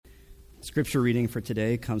Scripture reading for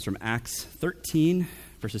today comes from Acts 13,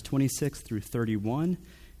 verses 26 through 31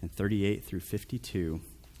 and 38 through 52.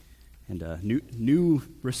 And a new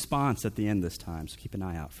response at the end this time, so keep an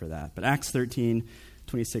eye out for that. But Acts 13,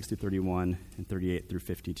 26 through 31 and 38 through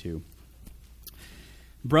 52.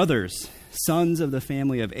 Brothers, sons of the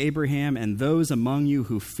family of Abraham, and those among you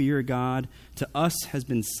who fear God, to us has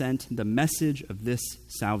been sent the message of this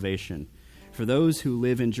salvation. For those who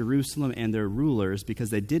live in Jerusalem and their rulers, because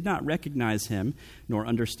they did not recognize him, nor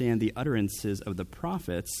understand the utterances of the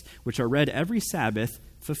prophets, which are read every Sabbath,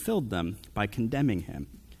 fulfilled them by condemning him.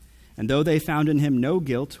 And though they found in him no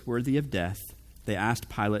guilt worthy of death, they asked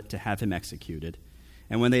Pilate to have him executed.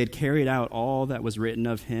 And when they had carried out all that was written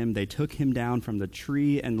of him, they took him down from the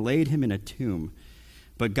tree and laid him in a tomb.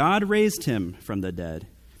 But God raised him from the dead.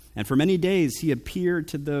 And for many days he appeared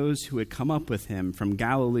to those who had come up with him from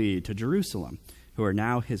Galilee to Jerusalem, who are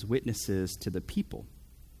now his witnesses to the people.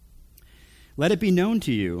 Let it be known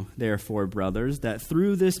to you, therefore, brothers, that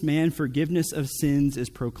through this man forgiveness of sins is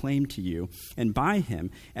proclaimed to you, and by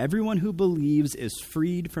him everyone who believes is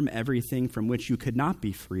freed from everything from which you could not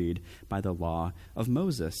be freed by the law of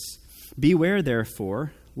Moses. Beware,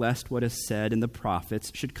 therefore, lest what is said in the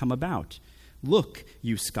prophets should come about. Look,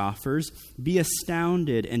 you scoffers, be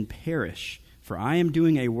astounded and perish, for I am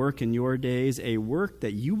doing a work in your days, a work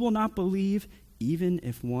that you will not believe, even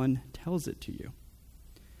if one tells it to you.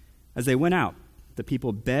 As they went out, the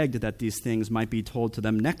people begged that these things might be told to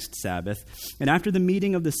them next Sabbath. And after the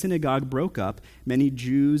meeting of the synagogue broke up, many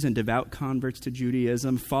Jews and devout converts to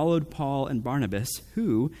Judaism followed Paul and Barnabas,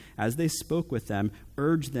 who, as they spoke with them,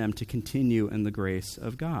 urged them to continue in the grace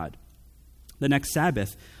of God. The next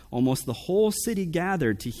Sabbath, almost the whole city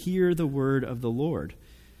gathered to hear the word of the Lord.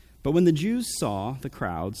 But when the Jews saw the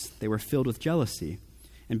crowds, they were filled with jealousy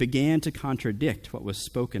and began to contradict what was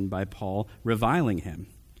spoken by Paul, reviling him.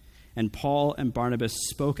 And Paul and Barnabas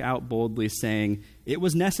spoke out boldly, saying, "It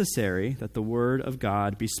was necessary that the word of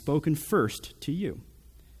God be spoken first to you.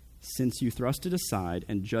 Since you thrust it aside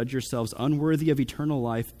and judge yourselves unworthy of eternal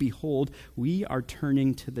life, behold, we are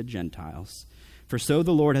turning to the Gentiles. For so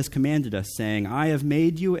the Lord has commanded us, saying, I have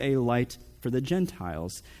made you a light for the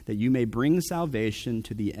Gentiles, that you may bring salvation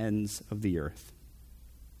to the ends of the earth."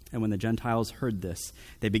 And when the Gentiles heard this,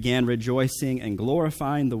 they began rejoicing and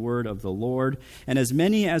glorifying the word of the Lord. And as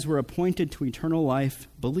many as were appointed to eternal life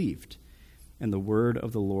believed. And the word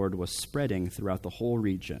of the Lord was spreading throughout the whole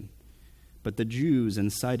region. But the Jews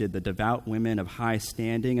incited the devout women of high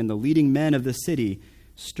standing and the leading men of the city,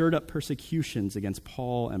 stirred up persecutions against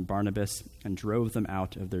Paul and Barnabas, and drove them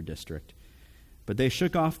out of their district. But they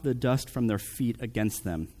shook off the dust from their feet against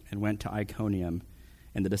them and went to Iconium,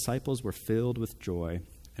 and the disciples were filled with joy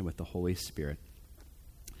and with the Holy Spirit.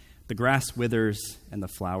 The grass withers and the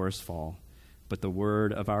flowers fall, but the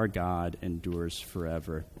word of our God endures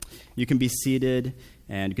forever. You can be seated,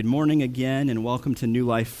 and good morning again, and welcome to New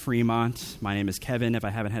Life Fremont. My name is Kevin, if I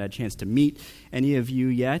haven't had a chance to meet any of you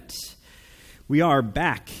yet. We are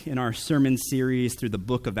back in our sermon series through the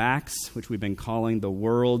book of Acts, which we've been calling The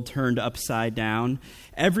World Turned Upside Down.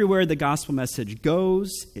 Everywhere the gospel message goes,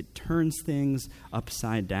 it turns things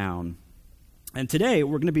upside down. And today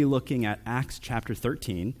we're going to be looking at Acts chapter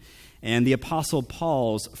 13 and the Apostle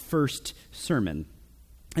Paul's first sermon.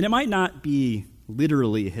 And it might not be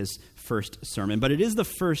literally his first sermon, but it is the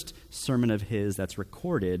first sermon of his that's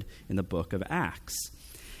recorded in the book of Acts.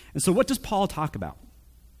 And so what does Paul talk about?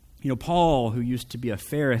 You know, Paul, who used to be a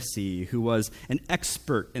Pharisee, who was an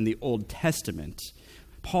expert in the Old Testament.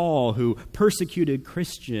 Paul, who persecuted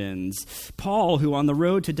Christians. Paul, who on the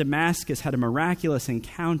road to Damascus had a miraculous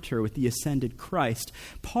encounter with the ascended Christ.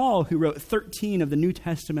 Paul, who wrote 13 of the New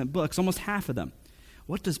Testament books, almost half of them.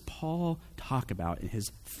 What does Paul talk about in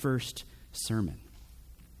his first sermon?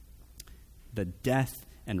 The death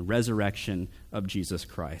and resurrection of Jesus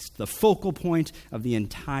Christ, the focal point of the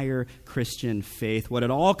entire Christian faith, what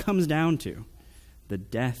it all comes down to, the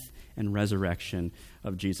death and resurrection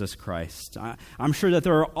of Jesus Christ. I'm sure that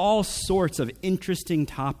there are all sorts of interesting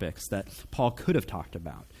topics that Paul could have talked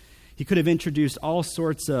about. He could have introduced all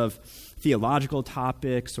sorts of theological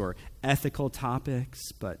topics or ethical topics,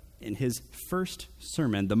 but in his first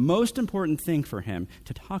sermon, the most important thing for him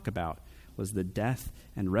to talk about was the death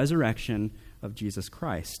and resurrection of Jesus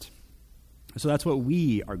Christ. So that's what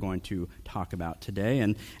we are going to talk about today.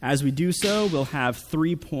 And as we do so, we'll have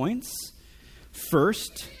 3 points.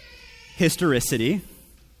 First, historicity.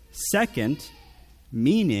 Second,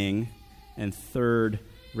 meaning. And third,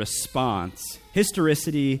 response.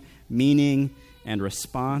 Historicity, meaning, and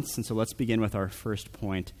response. And so let's begin with our first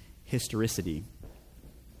point, historicity.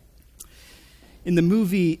 In the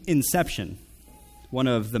movie Inception, one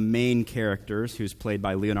of the main characters, who's played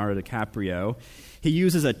by Leonardo DiCaprio, he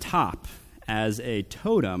uses a top as a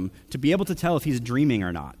totem to be able to tell if he's dreaming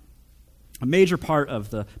or not. A major part of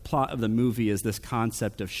the plot of the movie is this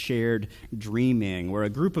concept of shared dreaming, where a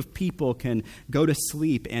group of people can go to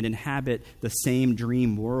sleep and inhabit the same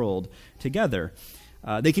dream world together.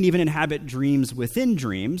 They can even inhabit dreams within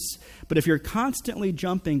dreams, but if you're constantly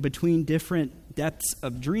jumping between different depths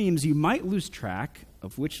of dreams, you might lose track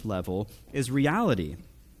of which level is reality.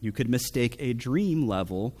 You could mistake a dream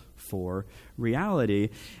level for reality,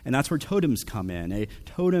 and that's where totems come in. A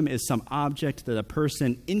totem is some object that a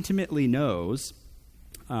person intimately knows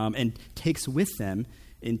and takes with them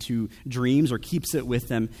into dreams or keeps it with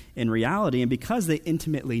them in reality, and because they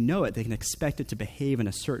intimately know it, they can expect it to behave in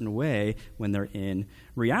a certain way when they're in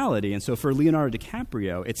reality. And so for Leonardo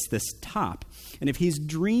DiCaprio, it's this top. And if he's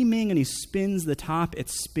dreaming and he spins the top, it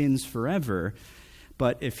spins forever.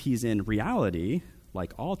 But if he's in reality,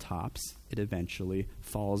 like all tops, it eventually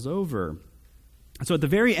falls over. So at the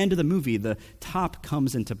very end of the movie, the top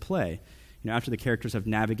comes into play. After the characters have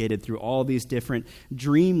navigated through all these different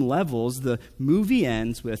dream levels, the movie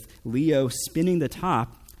ends with Leo spinning the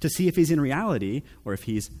top to see if he's in reality or if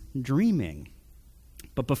he's dreaming.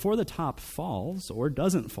 But before the top falls or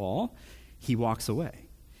doesn't fall, he walks away.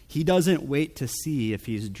 He doesn't wait to see if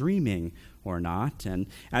he's dreaming or not. And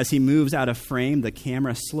as he moves out of frame, the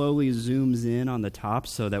camera slowly zooms in on the top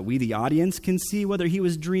so that we, the audience, can see whether he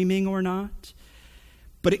was dreaming or not.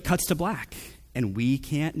 But it cuts to black, and we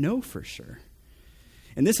can't know for sure.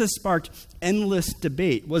 And this has sparked endless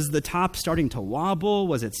debate. Was the top starting to wobble?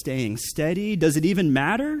 Was it staying steady? Does it even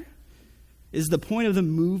matter? Is the point of the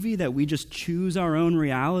movie that we just choose our own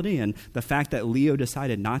reality, and the fact that Leo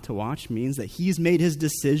decided not to watch means that he's made his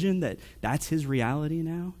decision that that's his reality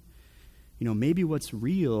now? Maybe what's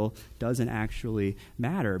real doesn't actually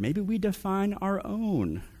matter. Maybe we define our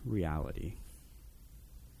own reality.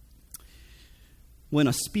 When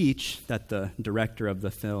a speech that the director of the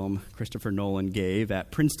film, Christopher Nolan, gave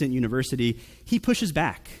at Princeton University, he pushes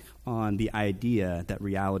back on the idea that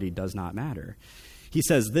reality does not matter. He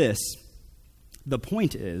says this: the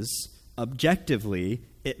point is, objectively,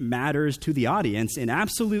 it matters to the audience in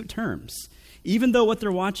absolute terms. Even though what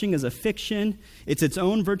they're watching is a fiction, it's its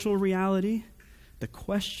own virtual reality, the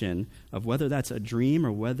question of whether that's a dream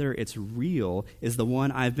or whether it's real is the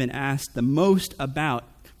one I've been asked the most about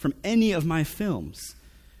from any of my films.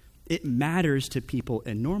 It matters to people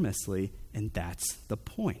enormously, and that's the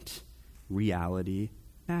point. Reality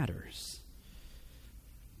matters.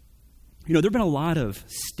 There have been a lot of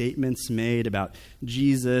statements made about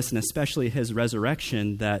Jesus and especially his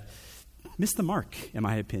resurrection that miss the mark, in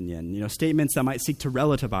my opinion. Statements that might seek to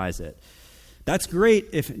relativize it. That's great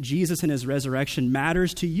if Jesus and his resurrection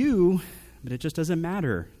matters to you, but it just doesn't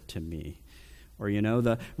matter to me. Or,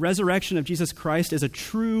 the resurrection of Jesus Christ is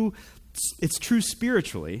true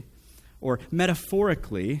spiritually or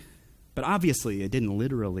metaphorically, but obviously it didn't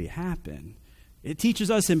literally happen. It teaches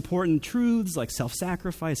us important truths like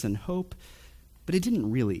self-sacrifice and hope, but it didn't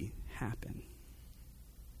really happen.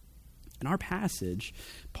 In our passage,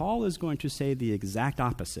 Paul is going to say the exact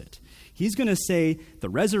opposite. He's going to say the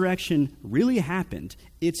resurrection really happened.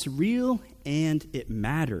 It's real and it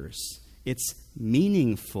matters. It's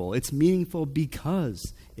meaningful. It's meaningful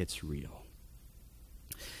because it's real.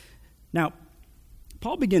 Now,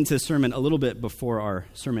 Paul begins his sermon a little bit before our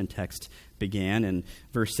sermon text began in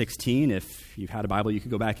verse 16. If you've had a Bible, you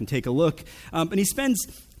could go back and take a look. And he spends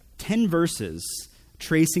 10 verses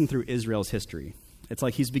tracing through Israel's history. It's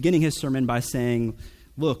like he's beginning his sermon by saying,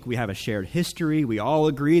 look, we have a shared history. We all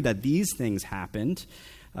agree that these things happened.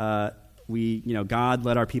 God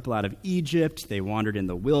led our people out of Egypt. They wandered in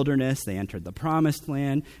the wilderness. They entered the promised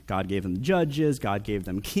land. God gave them judges. God gave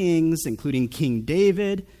them kings, including King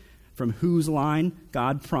David, from whose line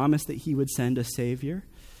God promised that he would send a Savior.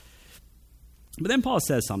 But then Paul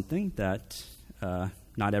says something that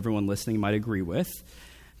not everyone listening might agree with,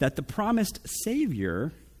 that the promised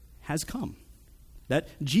Savior has come. That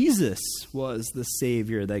Jesus was the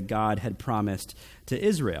Savior that God had promised to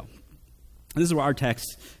Israel. This is where our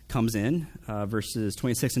text comes in, verses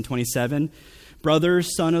 26 and 27.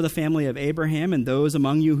 Brothers, son of the family of Abraham, and those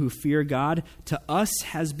among you who fear God, to us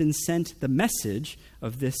has been sent the message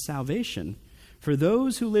of this salvation. For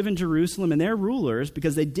those who live in Jerusalem and their rulers,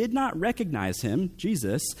 because they did not recognize him,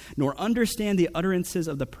 Jesus, nor understand the utterances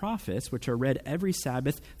of the prophets, which are read every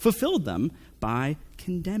Sabbath, fulfilled them by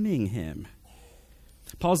condemning him.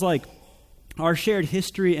 Paul's like, our shared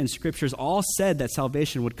history and scriptures all said that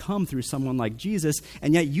salvation would come through someone like Jesus,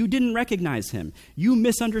 and yet you didn't recognize him. You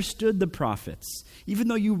misunderstood the prophets, even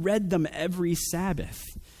though you read them every Sabbath.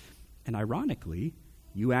 And ironically,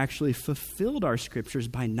 you actually fulfilled our scriptures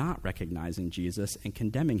by not recognizing Jesus and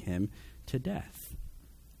condemning him to death.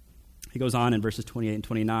 He goes on in verses 28 and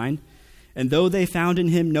 29. And though they found in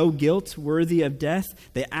him no guilt worthy of death,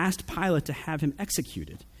 they asked Pilate to have him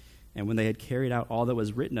executed. And when they had carried out all that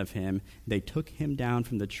was written of him, they took him down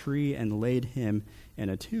from the tree and laid him in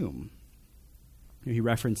a tomb. He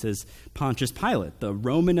references Pontius Pilate, the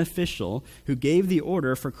Roman official who gave the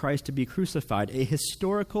order for Christ to be crucified, a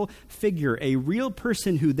historical figure, a real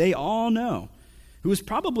person who they all know, who was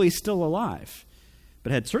probably still alive,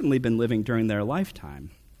 but had certainly been living during their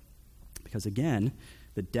lifetime. Because again,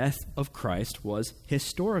 the death of Christ was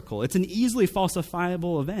historical. It's an easily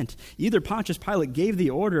falsifiable event. Either Pontius Pilate gave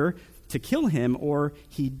the order to kill him or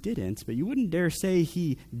he didn't, but you wouldn't dare say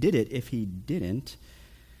he did it if he didn't.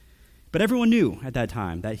 But everyone knew at that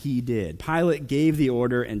time that he did. Pilate gave the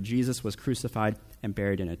order, and Jesus was crucified and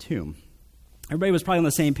buried in a tomb. Everybody was probably on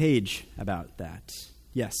the same page about that.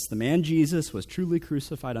 Yes, the man Jesus was truly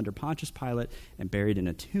crucified under Pontius Pilate and buried in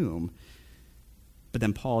a tomb. But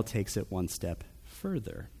then Paul takes it one step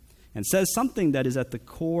further and says something that is at the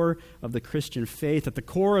core of the Christian faith, at the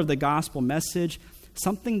core of the gospel message,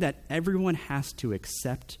 something that everyone has to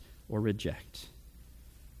accept or reject.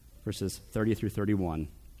 Verses 30 through 31.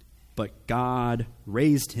 But God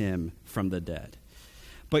raised him from the dead.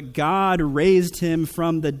 But God raised him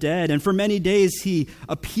from the dead. And for many days he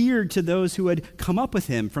appeared to those who had come up with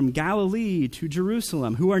him from Galilee to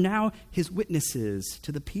Jerusalem, who are now his witnesses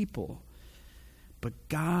to the people. But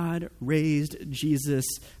God raised Jesus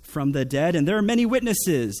from the dead, and there are many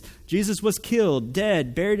witnesses. Jesus was killed,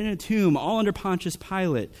 dead, buried in a tomb, all under Pontius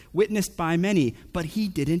Pilate, witnessed by many, but he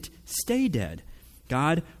didn't stay dead.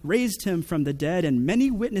 God raised him from the dead, and many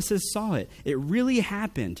witnesses saw it. It really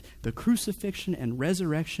happened. The crucifixion and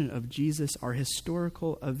resurrection of Jesus are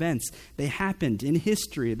historical events. They happened in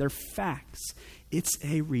history. They're facts. It's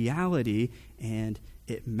a reality, and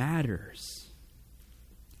it matters.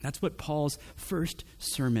 That's what Paul's first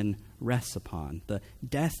sermon rests upon. The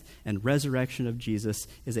death and resurrection of Jesus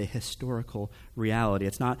is a historical reality.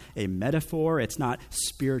 It's not a metaphor. It's not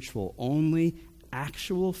spiritual only.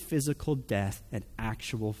 Actual physical death and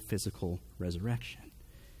actual physical resurrection.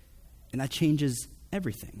 And that changes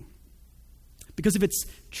everything. Because if it's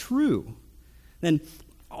true, then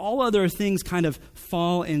all other things kind of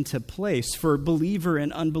fall into place for believer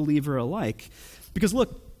and unbeliever alike. Because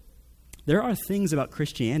look, there are things about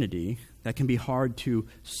Christianity that can be hard to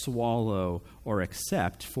swallow or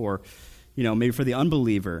accept for, maybe for the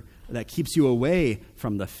unbeliever that keeps you away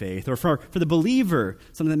from the faith, or for the believer,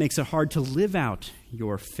 something that makes it hard to live out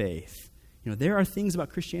your faith. There are things about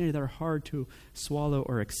Christianity that are hard to swallow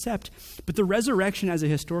or accept, but the resurrection as a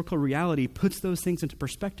historical reality puts those things into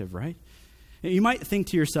perspective, right? You might think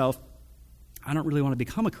to yourself, I don't really want to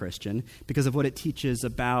become a Christian because of what it teaches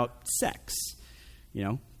about sex.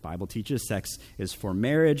 Bible teaches sex is for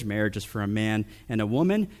marriage is for a man and a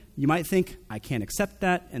woman. You might think, I can't accept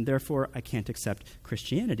that, and therefore I can't accept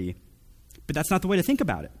Christianity. But that's not the way to think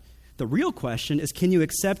about it. The real question is, can you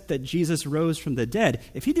accept that Jesus rose from the dead?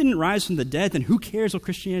 If he didn't rise from the dead, then who cares what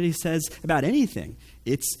Christianity says about anything?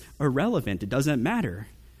 It's irrelevant. It doesn't matter.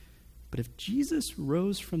 But if Jesus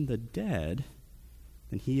rose from the dead,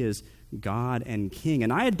 then he is God and King.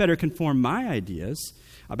 And I had better conform my ideas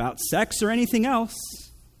about sex or anything else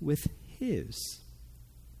with his.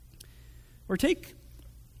 Or take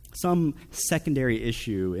some secondary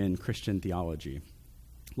issue in Christian theology,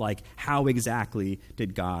 like how exactly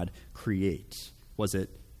did God create? Was it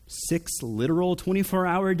 6 literal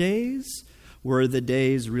 24-hour days? Were the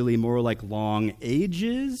days really more like long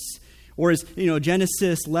ages? Or is,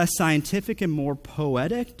 Genesis less scientific and more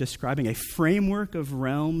poetic, describing a framework of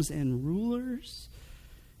realms and rulers?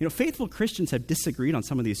 Faithful Christians have disagreed on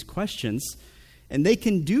some of these questions, and they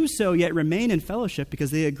can do so yet remain in fellowship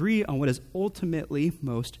because they agree on what is ultimately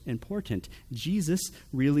most important. Jesus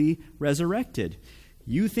really resurrected.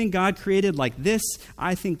 You think God created like this.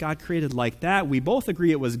 I think God created like that. We both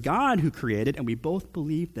agree it was God who created, and we both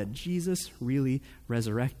believe that Jesus really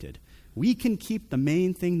resurrected. We can keep the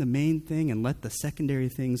main thing, and let the secondary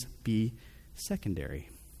things be secondary.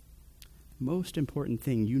 Most important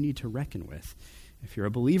thing you need to reckon with, if you're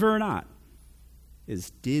a believer or not,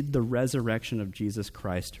 is, did the resurrection of Jesus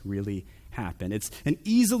Christ really happen? It's an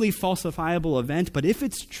easily falsifiable event, but if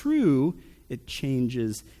it's true, it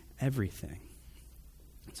changes everything.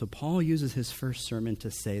 So Paul uses his first sermon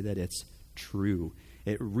to say that it's true.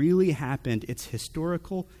 It really happened. It's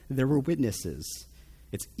historical. There were witnesses.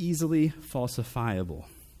 It's easily falsifiable.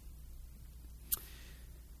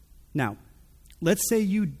 Now, let's say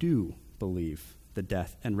you do believe the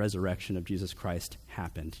death and resurrection of Jesus Christ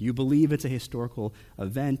happened. You believe it's a historical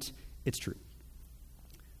event. It's true.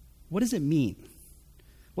 What does it mean?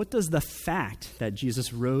 What does the fact that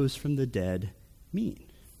Jesus rose from the dead mean?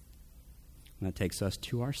 And that takes us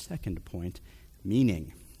to our second point,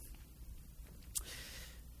 meaning.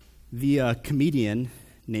 The comedian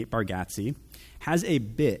Nate Bargatze has a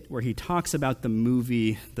bit where he talks about the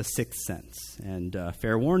movie The Sixth Sense. And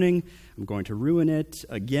fair warning, I'm going to ruin it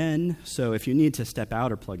again. So if you need to step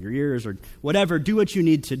out or plug your ears or whatever, do what you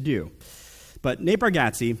need to do. But Nate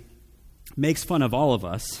Bargatze makes fun of all of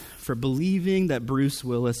us for believing that Bruce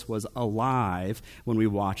Willis was alive when we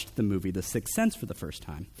watched the movie The Sixth Sense for the first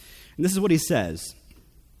time. And this is what he says.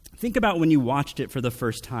 Think about when you watched it for the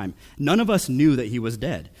first time. None of us knew that he was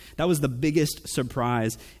dead. That was the biggest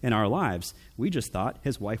surprise in our lives. We just thought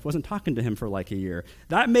his wife wasn't talking to him for like a year.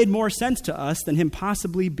 That made more sense to us than him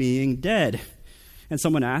possibly being dead. And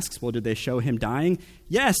someone asks, well, did they show him dying?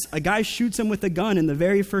 Yes, a guy shoots him with a gun in the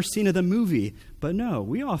very first scene of the movie. But no,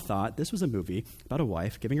 we all thought this was a movie about a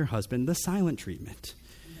wife giving her husband the silent treatment.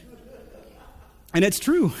 And it's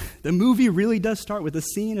true. The movie really does start with a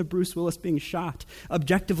scene of Bruce Willis being shot.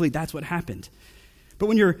 Objectively, that's what happened. But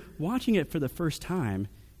when you're watching it for the first time,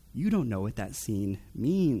 you don't know what that scene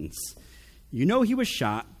means. You know he was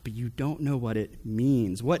shot, but you don't know what it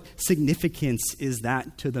means. What significance is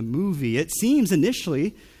that to the movie? It seems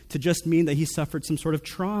initially to just mean that he suffered some sort of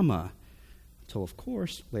trauma. Until, of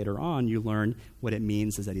course, later on you learn what it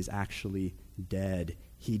means is that he's actually dead.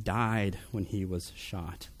 He died when he was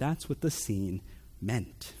shot. That's what the scene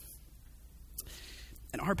meant.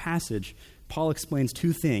 In our passage, Paul explains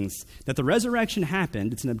two things. That the resurrection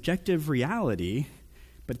happened, it's an objective reality,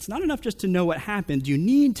 but it's not enough just to know what happened. You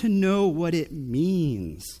need to know what it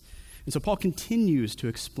means. And so Paul continues to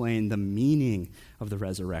explain the meaning of the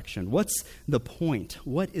resurrection. What's the point?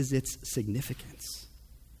 What is its significance?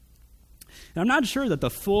 And I'm not sure that the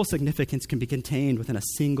full significance can be contained within a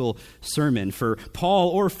single sermon for Paul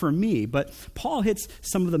or for me, but Paul hits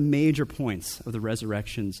some of the major points of the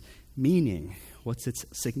resurrection's meaning. What's its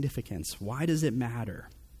significance? Why does it matter?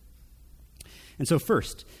 And so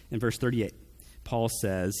first, in verse 38, Paul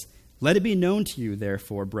says, "Let it be known to you,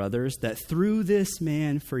 therefore, brothers, that through this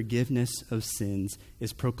man forgiveness of sins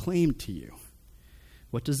is proclaimed to you."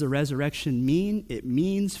 What does the resurrection mean? It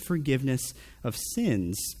means forgiveness of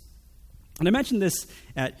sins. And I mentioned this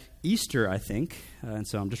at Easter, I think, and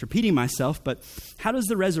so I'm just repeating myself, but how does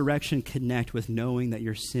the resurrection connect with knowing that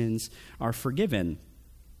your sins are forgiven?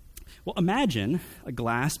 Well, imagine a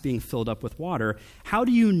glass being filled up with water. How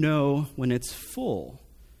do you know when it's full?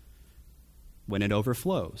 When it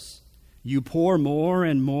overflows. You pour more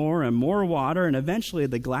and more and more water, and eventually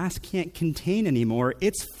the glass can't contain anymore.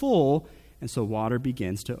 It's full, and so water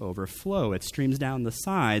begins to overflow. It streams down the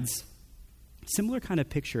sides. Similar kind of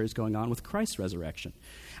picture is going on with Christ's resurrection.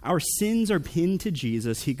 Our sins are pinned to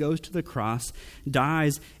Jesus. He goes to the cross,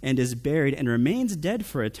 dies, and is buried, and remains dead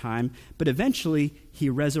for a time, but eventually he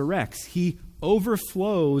resurrects. He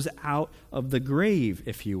overflows out of the grave,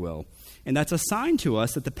 if you will. And that's a sign to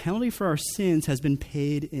us that the penalty for our sins has been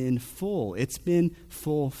paid in full. It's been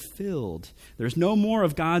fulfilled. There's no more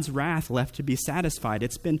of God's wrath left to be satisfied.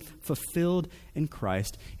 It's been fulfilled in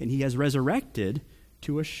Christ, and he has resurrected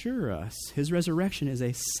to assure us. His resurrection is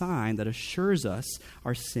a sign that assures us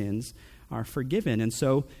our sins are forgiven. And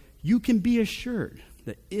so you can be assured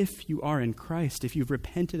that if you are in Christ, if you've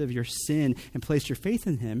repented of your sin and placed your faith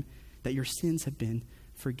in him, that your sins have been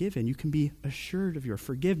forgiven. You can be assured of your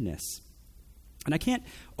forgiveness. And I can't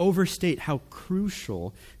overstate how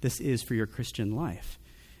crucial this is for your Christian life.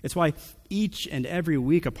 It's why each and every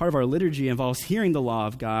week a part of our liturgy involves hearing the law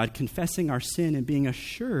of God, confessing our sin, and being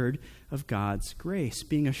assured of God's grace,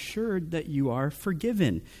 being assured that you are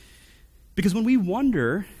forgiven. Because when we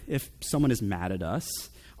wonder if someone is mad at us,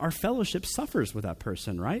 our fellowship suffers with that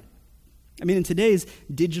person, right? I mean, in today's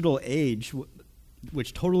digital age,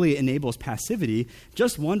 which totally enables passivity,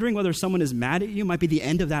 just wondering whether someone is mad at you might be the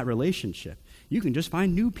end of that relationship. You can just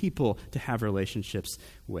find new people to have relationships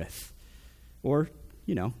with. Or,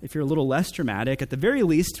 if you're a little less dramatic, at the very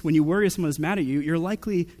least, when you worry someone is mad at you, you're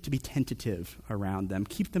likely to be tentative around them.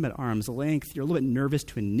 Keep them at arm's length. You're a little bit nervous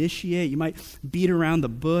to initiate. You might beat around the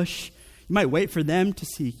bush. You might wait for them to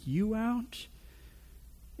seek you out.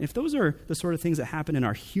 If those are the sort of things that happen in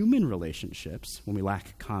our human relationships when we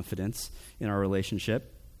lack confidence in our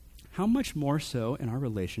relationship, how much more so in our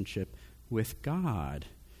relationship with God?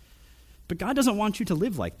 But God doesn't want you to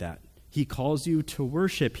live like that. He calls you to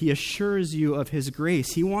worship. He assures you of his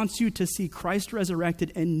grace. He wants you to see Christ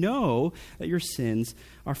resurrected and know that your sins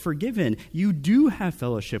are forgiven. You do have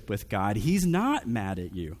fellowship with God. He's not mad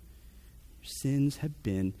at you. Your sins have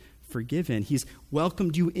been forgiven. He's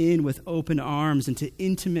welcomed you in with open arms into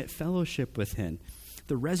intimate fellowship with him.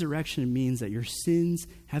 The resurrection means that your sins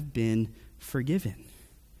have been forgiven.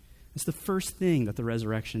 That's the first thing that the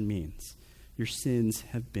resurrection means. Your sins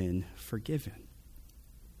have been forgiven.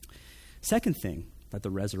 Second thing that the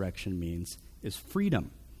resurrection means is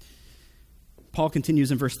freedom. Paul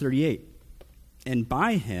continues in verse 38. And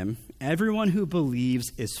by him, everyone who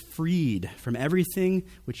believes is freed from everything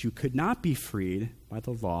which you could not be freed by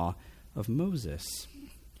the law of Moses.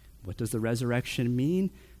 What does the resurrection mean?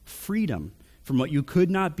 Freedom from what you could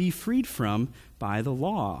not be freed from by the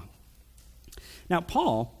law. Now,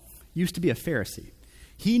 Paul used to be a Pharisee.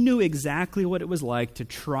 He knew exactly what it was like to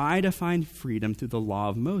try to find freedom through the law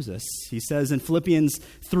of Moses. He says in Philippians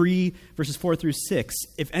 3, verses 4 through 6,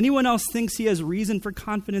 if anyone else thinks he has reason for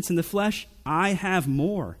confidence in the flesh, I have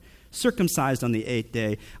more. Circumcised on the 8th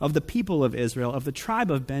day, of the people of Israel, of the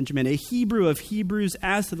tribe of Benjamin, a Hebrew of Hebrews,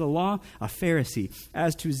 as to the law, a Pharisee,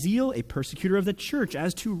 as to zeal, a persecutor of the church,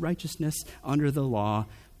 as to righteousness under the law,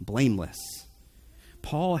 blameless.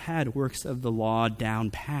 Paul had works of the law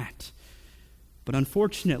down pat. But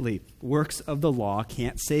unfortunately, works of the law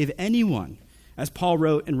can't save anyone. As Paul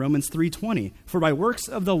wrote in Romans 3:20, for by works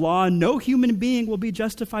of the law no human being will be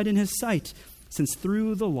justified in his sight, since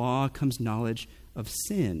through the law comes knowledge of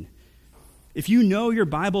sin. If you know your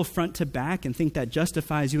Bible front to back and think that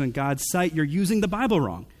justifies you in God's sight, you're using the Bible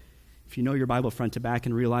wrong. If you know your Bible front to back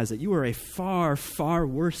and realize that you are a far, far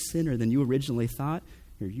worse sinner than you originally thought,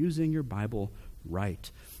 you're using your Bible right.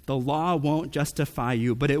 The law won't justify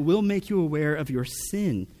you, but it will make you aware of your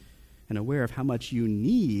sin and aware of how much you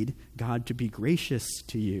need God to be gracious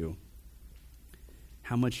to you.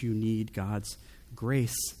 How much you need God's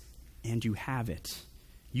grace, and you have it.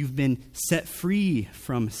 You've been set free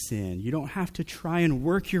from sin. You don't have to try and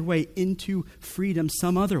work your way into freedom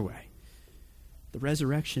some other way. The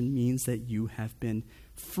resurrection means that you have been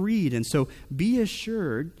freed, and so be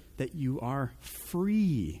assured that you are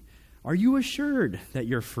free. Are you assured that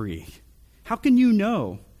you're free? How can you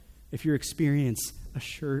know if you experience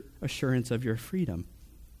assurance of your freedom?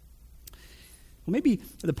 Well, maybe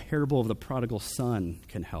the parable of the prodigal son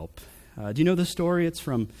can help. Do you know the story? It's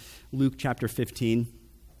from Luke chapter 15.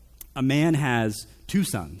 A man has two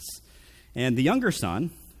sons, and the younger son,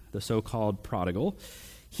 the so-called prodigal,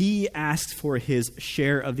 he asks for his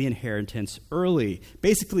share of the inheritance early.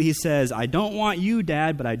 Basically, he says, I don't want you,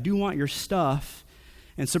 Dad, but I do want your stuff.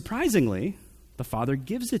 And surprisingly, the father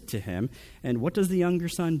gives it to him. And what does the younger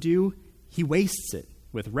son do? He wastes it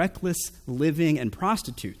with reckless living and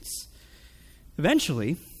prostitutes.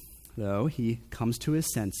 Eventually, though, he comes to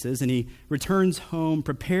his senses and he returns home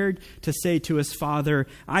prepared to say to his father,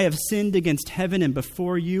 I have sinned against heaven and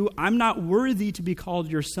before you. I'm not worthy to be called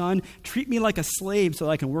your son. Treat me like a slave so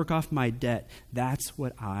that I can work off my debt. That's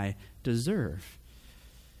what I deserve.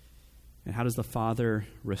 And how does the father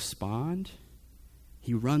respond?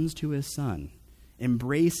 He runs to his son,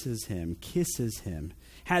 embraces him, kisses him,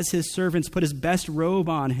 has his servants put his best robe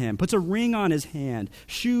on him, puts a ring on his hand,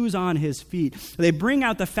 shoes on his feet. They bring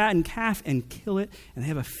out the fattened calf and kill it, and they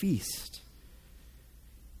have a feast.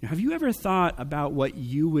 Now, have you ever thought about what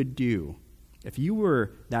you would do if you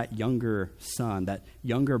were that younger son, that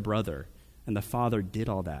younger brother, and the father did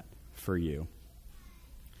all that for you?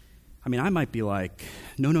 I mean, I might be like,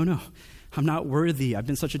 no. I'm not worthy. I've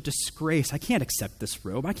been such a disgrace. I can't accept this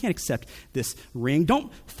robe. I can't accept this ring. Don't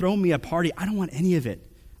throw me a party. I don't want any of it.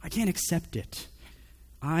 I can't accept it.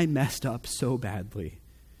 I messed up so badly.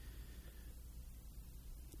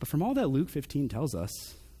 But from all that Luke 15 tells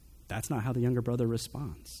us, that's not how the younger brother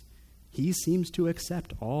responds. He seems to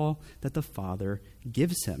accept all that the father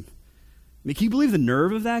gives him. I mean, can you believe the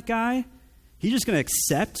nerve of that guy? He's just going to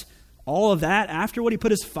accept all of that after what he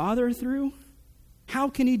put his father through? How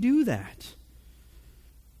can he do that?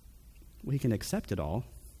 Well, he can accept it all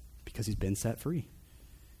because he's been set free.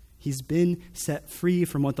 He's been set free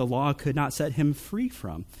from what the law could not set him free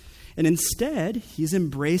from. And instead, he's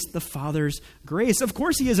embraced the Father's grace. Of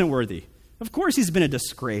course he isn't worthy. Of course he's been a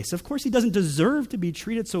disgrace. Of course he doesn't deserve to be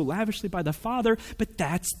treated so lavishly by the Father, but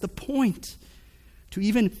that's the point. To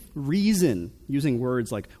even reason using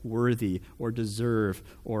words like worthy or deserve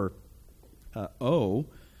or owe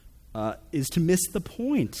is to miss the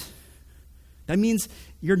point. That means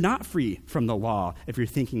you're not free from the law if you're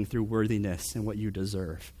thinking through worthiness and what you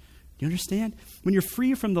deserve. Do you understand? When you're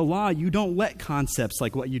free from the law, you don't let concepts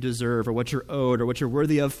like what you deserve or what you're owed or what you're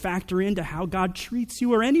worthy of factor into how God treats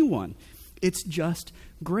you or anyone. It's just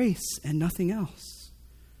grace and nothing else.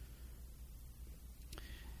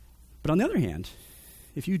 But on the other hand,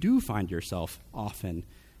 if you do find yourself often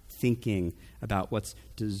thinking about what's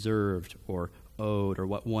deserved or owed or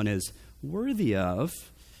what one is worthy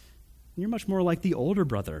of, you're much more like the older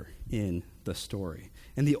brother in the story.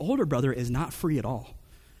 And the older brother is not free at all,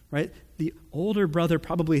 right? The older brother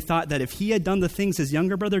probably thought that if he had done the things his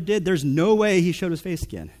younger brother did, there's no way he showed his face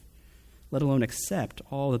again, let alone accept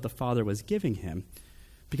all that the father was giving him,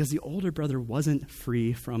 because the older brother wasn't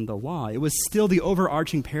free from the law. It was still the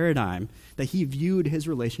overarching paradigm that he viewed his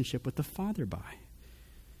relationship with the father by,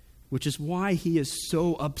 which is why he is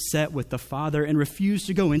so upset with the father and refused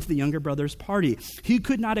to go into the younger brother's party. He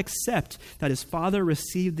could not accept that his father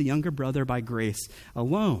received the younger brother by grace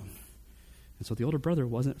alone. And so the older brother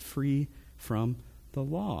wasn't free from the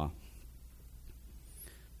law.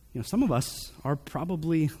 Some of us are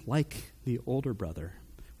probably like the older brother.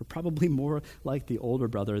 We're probably more like the older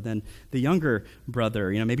brother than the younger brother.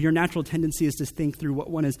 Maybe your natural tendency is to think through what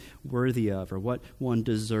one is worthy of or what one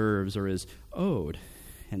deserves or is owed.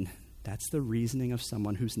 And that's the reasoning of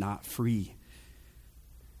someone who's not free.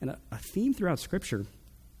 And a theme throughout Scripture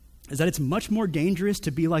is that it's much more dangerous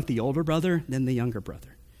to be like the older brother than the younger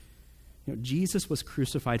brother. Jesus was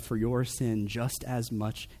crucified for your sin just as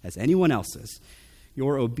much as anyone else's.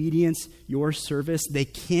 Your obedience, your service, they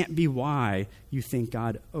can't be why you think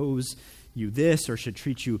God owes you this or should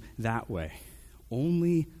treat you that way.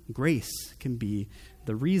 Only grace can be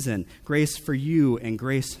the reason. Grace for you and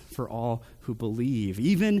grace for all who believe,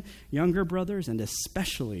 even younger brothers and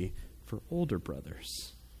especially for older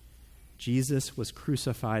brothers. Jesus was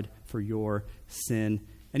crucified for your sin,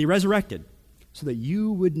 and he resurrected so that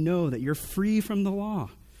you would know that you're free from the law.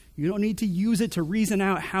 You don't need to use it to reason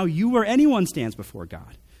out how you or anyone stands before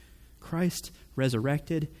God. Christ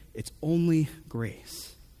resurrected. It's only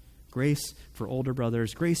grace. Grace for older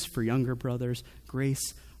brothers, grace for younger brothers,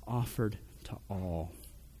 grace offered to all.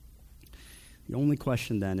 The only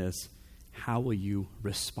question then is, how will you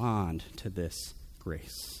respond to this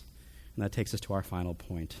grace? And that takes us to our final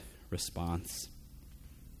point, response.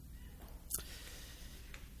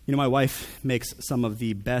 My wife makes some of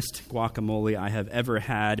the best guacamole I have ever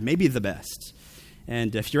had, maybe the best.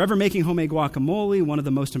 And if you're ever making homemade guacamole, one of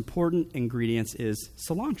the most important ingredients is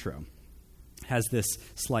cilantro. It has this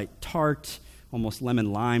slight tart, almost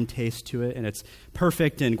lemon-lime taste to it, and it's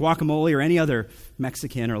perfect in guacamole or any other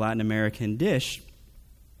Mexican or Latin American dish.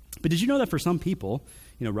 But did you know that for some people,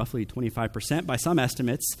 roughly 25% by some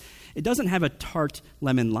estimates, it doesn't have a tart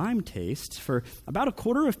lemon-lime taste? For about a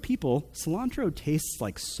quarter of people, cilantro tastes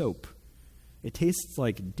like soap. It tastes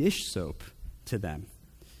like dish soap to them,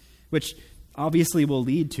 which obviously will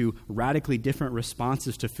lead to radically different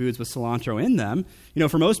responses to foods with cilantro in them.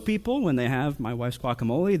 For most people, when they have my wife's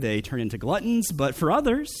guacamole, they turn into gluttons. But for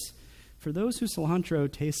others, for those who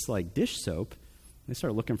cilantro tastes like dish soap, they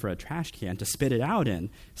start looking for a trash can to spit it out in.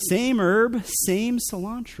 Same herb, same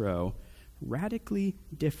cilantro, radically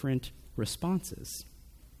different responses.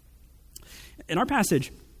 In our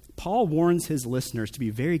passage, Paul warns his listeners to be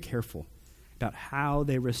very careful about how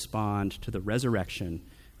they respond to the resurrection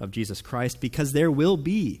of Jesus Christ, because there will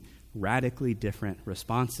be radically different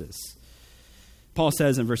responses. Paul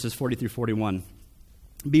says in verses 40 through 41,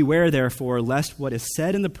 "Beware, therefore, lest what is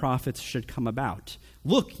said in the prophets should come about.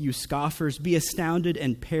 Look, you scoffers, be astounded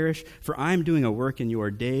and perish, for I am doing a work in your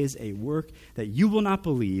days, a work that you will not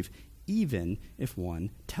believe, even if one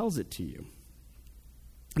tells it to you."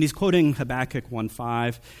 And he's quoting Habakkuk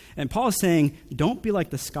 1:5. And Paul is saying, don't be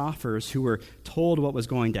like the scoffers who were told what was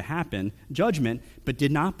going to happen, judgment, but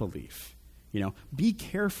did not believe. Be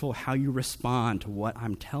careful how you respond to what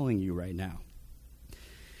I'm telling you right now.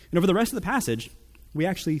 And over the rest of the passage, we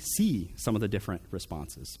actually see some of the different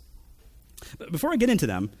responses. But before I get into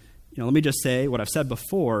them, let me just say what I've said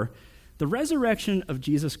before. The resurrection of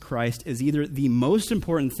Jesus Christ is either the most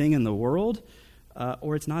important thing in the world,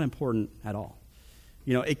 or it's not important at all.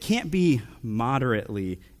 It can't be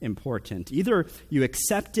moderately important. Either you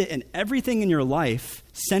accept it and everything in your life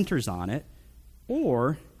centers on it,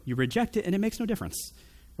 or you reject it and it makes no difference,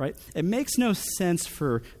 right? It makes no sense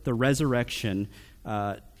for the resurrection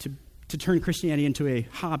to turn Christianity into a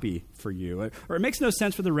hobby for you. Or it makes no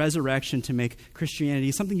sense for the resurrection to make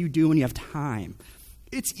Christianity something you do when you have time.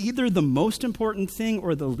 It's either the most important thing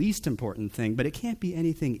or the least important thing, but it can't be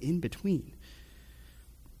anything in between.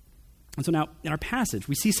 And so now, in our passage,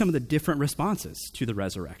 we see some of the different responses to the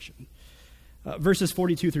resurrection. Verses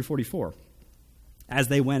 42 through 44. "As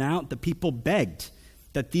they went out, the people begged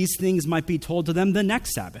that these things might be told to them the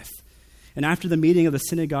next Sabbath. And after the meeting of the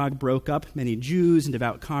synagogue broke up, many Jews and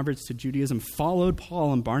devout converts to Judaism followed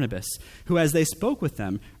Paul and Barnabas, who, as they spoke with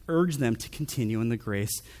them, urged them to continue in the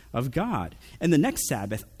grace of God. And the next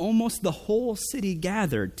Sabbath, almost the whole city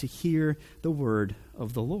gathered to hear the word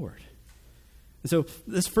of the Lord. And so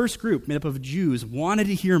this first group, made up of Jews, wanted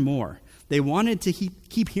to hear more. They wanted to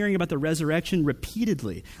keep hearing about the resurrection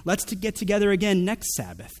repeatedly. Let's get together again next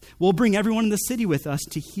Sabbath. We'll bring everyone in the city with us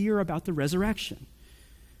to hear about the resurrection.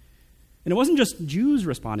 And it wasn't just Jews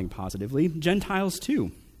responding positively, Gentiles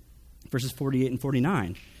too. Verses 48 and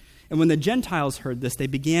 49. And when the Gentiles heard this, they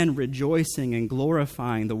began rejoicing and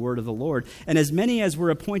glorifying the word of the Lord. And as many as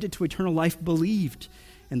were appointed to eternal life believed.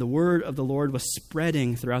 And the word of the Lord was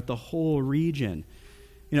spreading throughout the whole region.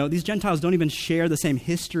 You know, these Gentiles don't even share the same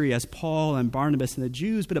history as Paul and Barnabas and the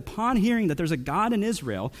Jews, but upon hearing that there's a God in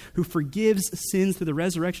Israel who forgives sins through the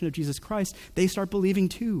resurrection of Jesus Christ, they start believing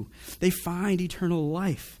too. They find eternal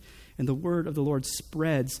life. And the word of the Lord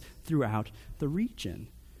spreads throughout the region.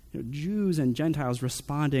 You know, Jews and Gentiles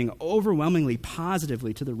responding overwhelmingly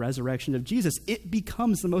positively to the resurrection of Jesus. It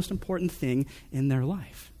becomes the most important thing in their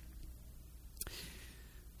life.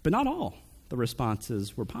 But not all the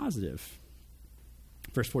responses were positive.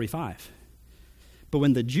 Verse 45. But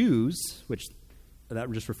when the Jews, which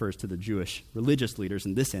that just refers to the Jewish religious leaders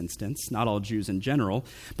in this instance, not all Jews in general.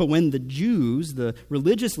 But when the Jews, the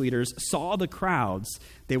religious leaders, saw the crowds,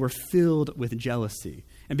 they were filled with jealousy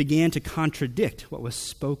and began to contradict what was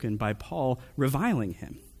spoken by Paul, reviling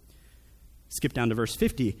him. Skip down to verse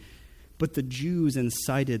 50. But the Jews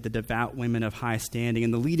incited the devout women of high standing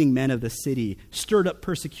and the leading men of the city, stirred up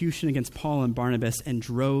persecution against Paul and Barnabas, and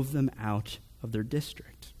drove them out of their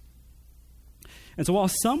district. And so while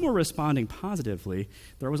some were responding positively,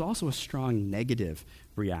 there was also a strong negative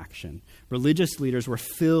reaction. Religious leaders were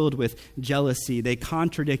filled with jealousy. They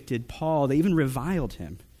contradicted Paul. They even reviled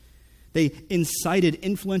him. They incited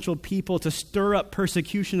influential people to stir up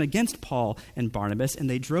persecution against Paul and Barnabas, and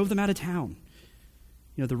they drove them out of town.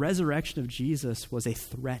 You know, the resurrection of Jesus was a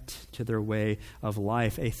threat to their way of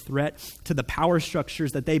life, a threat to the power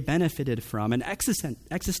structures that they benefited from, an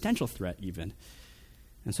existential threat even.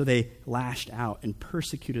 And so they lashed out and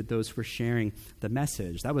persecuted those who were sharing the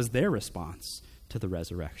message. That was their response to the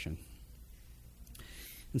resurrection.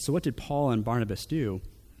 And so what did Paul and Barnabas do?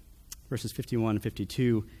 Verses 51 and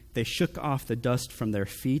 52, they shook off the dust from their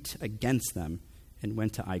feet against them and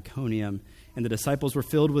went to Iconium. And the disciples were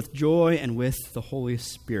filled with joy and with the Holy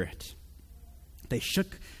Spirit. They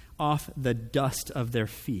shook off the dust of their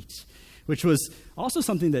feet, which was also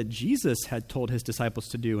something that Jesus had told his disciples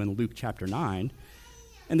to do in Luke chapter 9.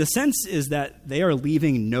 And the sense is that they are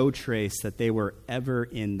leaving no trace that they were ever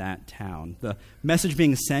in that town. The message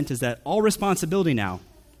being sent is that all responsibility now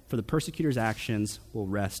for the persecutors' actions will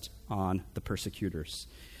rest on the persecutors,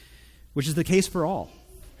 which is the case for all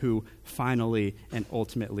who finally and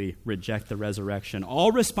ultimately reject the resurrection.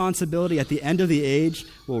 All responsibility at the end of the age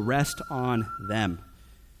will rest on them.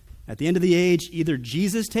 At the end of the age, either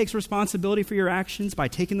Jesus takes responsibility for your actions by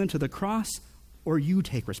taking them to the cross, or you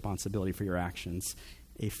take responsibility for your actions.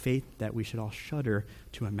 A fate that we should all shudder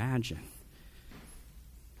to imagine.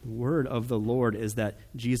 The word of the Lord is that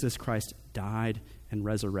Jesus Christ died and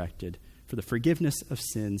resurrected for the forgiveness of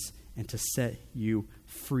sins and to set you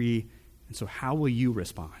free. And so how will you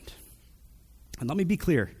respond? And let me be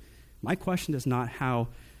clear. My question is not how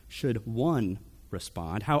should one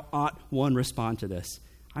respond? How ought one respond to this?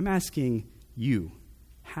 I'm asking you,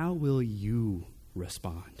 how will you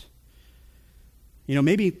respond? You know,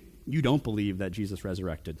 maybe you don't believe that Jesus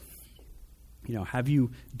resurrected. You know, have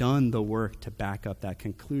you done the work to back up that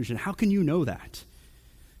conclusion? How can you know that?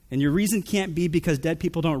 And your reason can't be because dead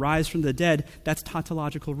people don't rise from the dead. That's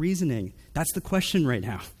tautological reasoning. That's the question right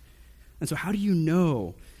now. And so how do you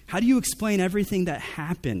know? How do you explain everything that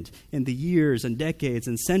happened in the years and decades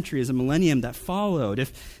and centuries and millennium that followed?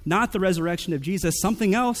 If not the resurrection of Jesus,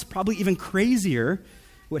 something else, probably even crazier,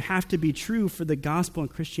 would have to be true for the gospel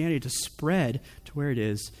and Christianity to spread to where it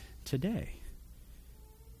is today.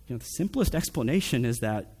 You know, the simplest explanation is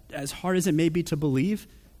that, as hard as it may be to believe,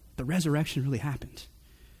 the resurrection really happened.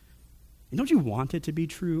 And don't you want it to be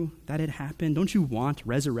true that it happened? Don't you want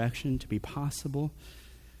resurrection to be possible?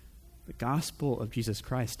 The gospel of Jesus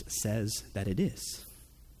Christ says that it is.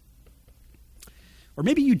 Or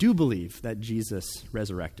maybe you do believe that Jesus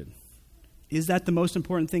resurrected. Is that the most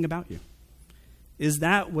important thing about you? Is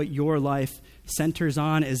that what your life centers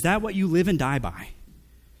on? Is that what you live and die by?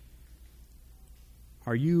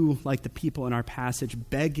 Are you, like the people in our passage,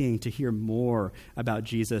 begging to hear more about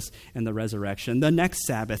Jesus and the resurrection, the next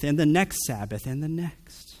Sabbath and the next Sabbath and the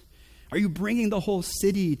next? Are you bringing the whole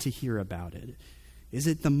city to hear about it? Is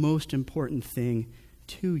it the most important thing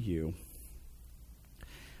to you?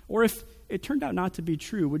 Or if it turned out not to be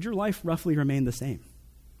true, would your life roughly remain the same,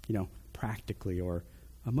 practically or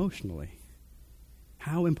emotionally?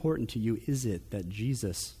 How important to you is it that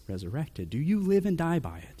Jesus resurrected? Do you live and die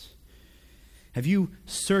by it? Have you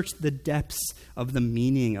searched the depths of the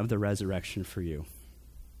meaning of the resurrection for you?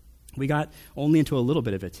 We got only into a little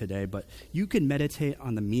bit of it today, but you can meditate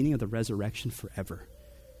on the meaning of the resurrection forever.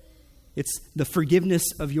 It's the forgiveness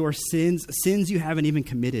of your sins you haven't even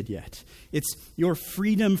committed yet. It's your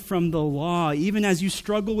freedom from the law, even as you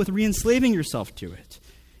struggle with re-enslaving yourself to it.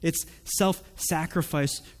 It's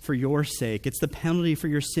self-sacrifice for your sake. It's the penalty for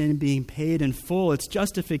your sin being paid in full. It's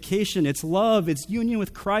justification. It's love. It's union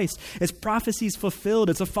with Christ. It's prophecies fulfilled.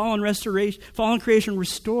 It's a fallen creation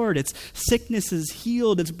restored. It's sicknesses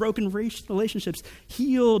healed. It's broken relationships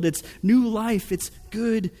healed. It's new life. It's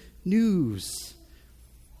good news.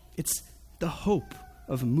 It's the hope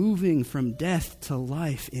of moving from death to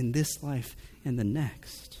life in this life and the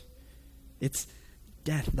next. It's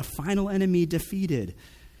death, the final enemy defeated.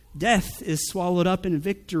 Death is swallowed up in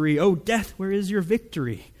victory. Oh, death, where is your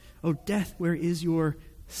victory? Oh, death, where is your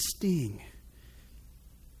sting?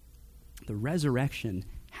 The resurrection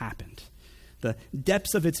happened. The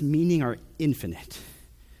depths of its meaning are infinite.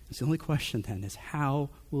 The only question then is, how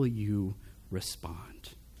will you respond?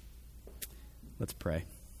 Let's pray.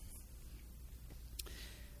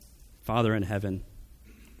 Father in heaven,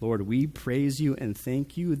 Lord, we praise you and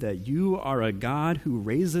thank you that you are a God who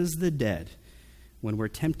raises the dead. When we're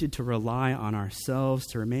tempted to rely on ourselves,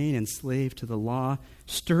 to remain enslaved to the law,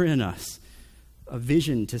 stir in us a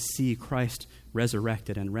vision to see Christ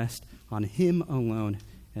resurrected and rest on him alone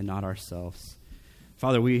and not ourselves.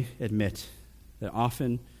 Father, we admit that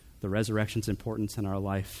often the resurrection's importance in our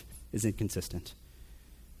life is inconsistent.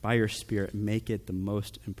 By your Spirit, make it the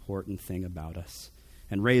most important thing about us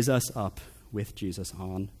and raise us up with Jesus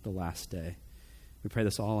on the last day. We pray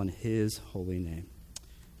this all in his holy name.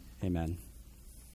 Amen.